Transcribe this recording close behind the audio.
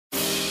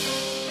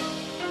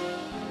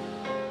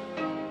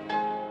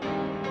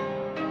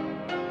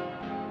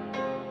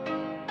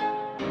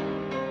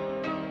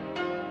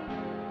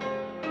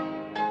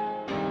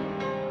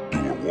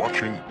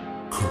watching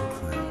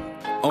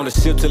ChuckWavy. On the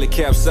ship till it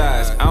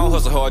capsized. I don't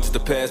hustle hard just to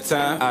pass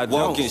time. I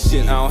walk in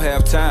shit, I don't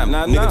have time.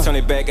 Nigga turn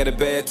it back at a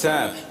bad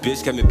time.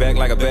 Bitch kept me back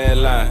like a bad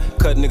line.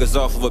 Cut niggas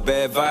off of a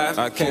bad vibe.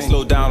 I can't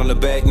slow down on the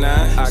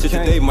Back9. Shit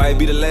today might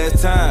be the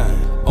last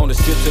time. On the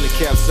ship till it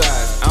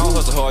capsized. I don't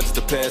hustle hard just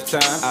to pass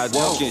time. I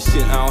walk in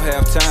shit, I don't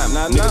have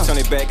time. Nigga turn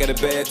it back at a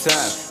bad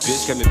time.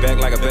 Bitch kept me back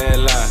like a bad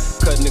line.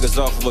 Cut niggas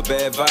off of a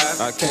bad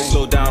vibe. I can't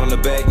slow down on the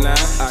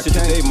Back9. Shit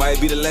today might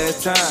be the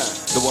last time.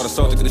 The water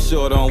salted to the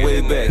shore, don't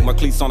way back. My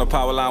cleats on the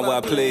power line where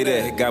I play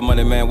that. Got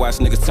money, man, watch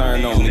niggas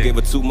turn on me. Gave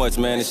her too much,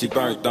 man, and she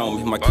burnt on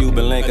me. My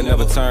Cuban link can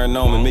never turn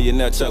on me.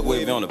 Millionaire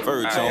ChuckWavy on the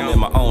verge on me. In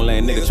my own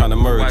lane, nigga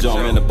tryna merge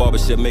on me. In the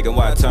barbershop making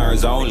wide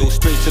turns on me. Go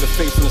straight to the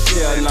face from the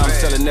scale. Now I'm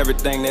selling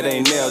everything that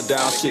ain't nailed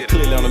down. Shit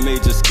clearly on a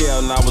major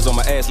scale. Now I was on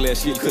my ass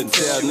last year, couldn't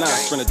tell. Now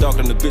I sprint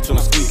darker than the bitch when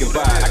I'm squeaking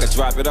by. I can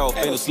drop it off,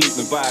 ain't no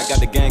sleeping by.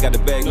 Got the gang, got the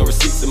bag, no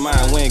receipts in mine.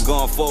 We ain't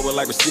going forward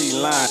like receiving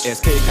line.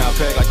 SK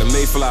compact like the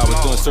Mayflower.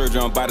 Doing surgery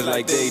on bodies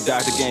like they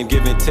doctor. Game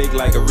give and take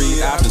like a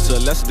read option to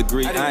a lesser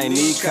degree. I ain't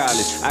need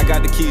college. I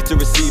got the keys to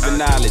receiving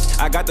knowledge.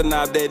 I got the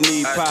knob that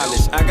need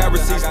polish. I got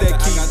receipts that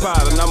keep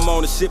piling. I'm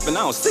on the ship and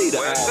I don't see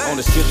that. On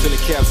the ship till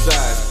it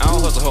capsized. I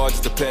don't hustle hard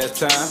just to pass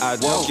time. I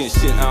walk in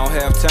shit, I don't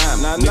have time.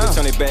 Nigga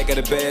turn it back at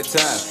a bad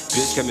time.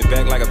 Bitch kept me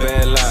back like a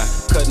bad lie.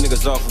 Cut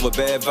niggas off of a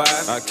bad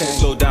vibe. I can't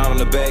slow down on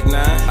the Back9.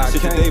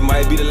 Shit today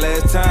might be the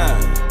last time.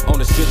 On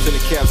the ship till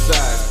it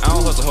capsized. I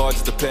don't hustle hard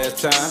just to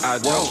pass time. I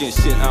walk in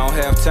shit, I don't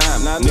have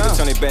time. Nigga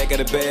turn it back at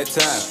a bad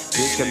time.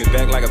 Bitch kept me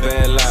back like a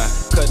bad lie.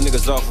 Cut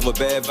niggas off of a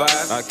bad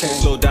vibe. I can't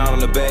slow down on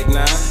the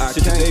Back9.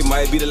 Shit today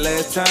might be the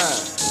last time.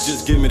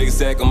 Just give me the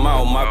exact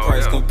amount, my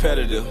price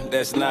competitive.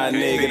 That's not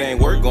nigga, it ain't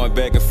worth going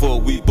back and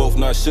forth. We both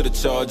know I should've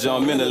charged,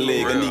 I'm in the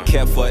league. I need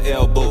cap for an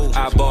elbow,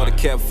 I bought a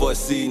cap for a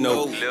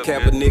C-note.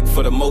 Kaepernick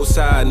for the most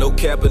high, no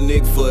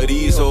Kaepernick for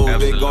these hoes.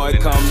 They gon'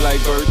 come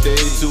like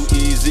birthdays, too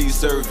easy,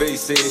 survey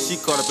says. She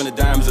caught up in the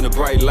diamonds in the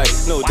bright light.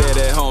 No dad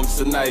at home,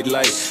 it's a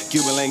nightlight.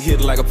 Cuban link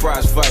hitting like a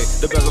prize fight.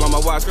 The bezel on my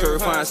watch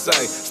curve, fine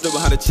sight. Still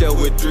behind the chair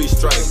with 3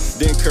 stripes.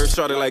 Then curve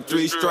shorted like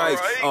 3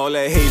 stripes. All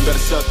that hate, better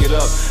suck it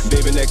up.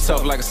 Baby neck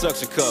tough like a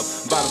suction cup.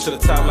 Bottom to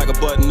the top like a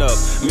button up.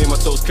 Me and my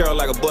toes curl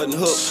like a button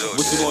hook.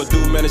 What you gonna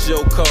do, man, it's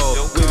your call.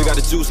 Wavy got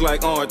the juice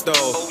like orange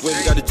though. Wavy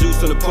got the juice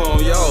on the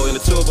palm, yo. And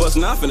the two of us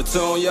not finna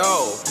tune,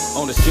 yo.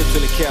 On the ship till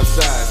it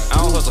capsized.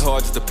 I don't hustle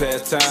hard just to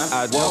pass time.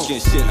 I walk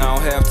in shit, I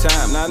don't have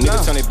time.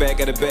 Nigga turn it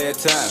back at a bad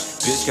time.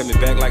 Bitch kept me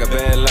back like a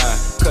bad lie.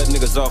 Cut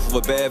niggas off of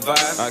a bad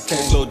vibe. I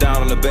can't slow down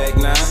on the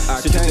Back9.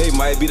 Shit today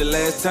might be the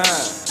last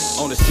time.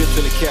 On the ship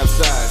till it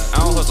capsized. I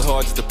don't hustle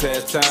hard just to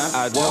pass time.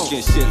 I walk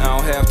in shit, I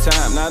don't have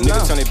time.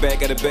 Nigga turn it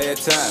back at a bad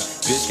time.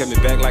 Bitch kept me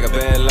back like a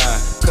bad lie.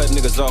 Cut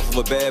niggas off of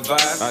a bad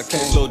vibe. I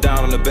can't slow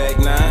down on the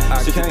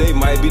Back9. Shit today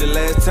might be the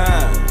last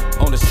time.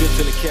 On the ship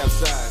till it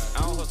capsized.